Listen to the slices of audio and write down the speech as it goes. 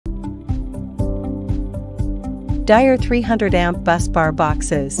Daier 300 amp busbar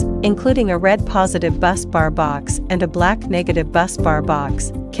boxes, including a red positive busbar box and a black negative busbar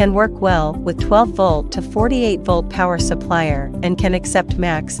box, can work well with 12 volt to 48 volt power supplier and can accept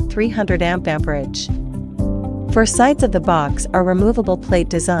max 300 amp amperage. For sides of the box are removable plate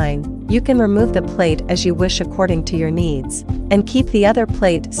design. You can remove the plate as you wish according to your needs, and keep the other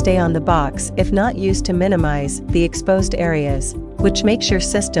plate stay on the box if not used to minimize the exposed areas, which makes your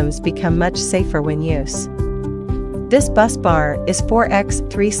systems become much safer when used. This bus bar is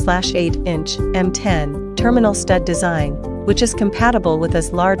 4x3/8-inch M10 terminal stud design, which is compatible with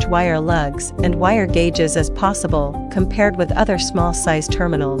as large wire lugs and wire gauges as possible compared with other small-size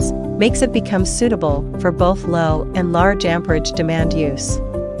terminals, makes it become suitable for both low and large amperage demand use.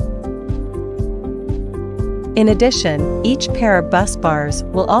 In addition, each pair of bus bars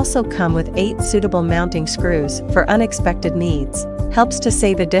will also come with 8 suitable mounting screws for unexpected needs. Helps to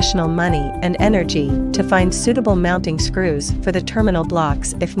save additional money and energy to find suitable mounting screws for the terminal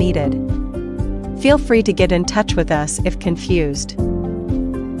blocks if needed. Feel free to get in touch with us if confused.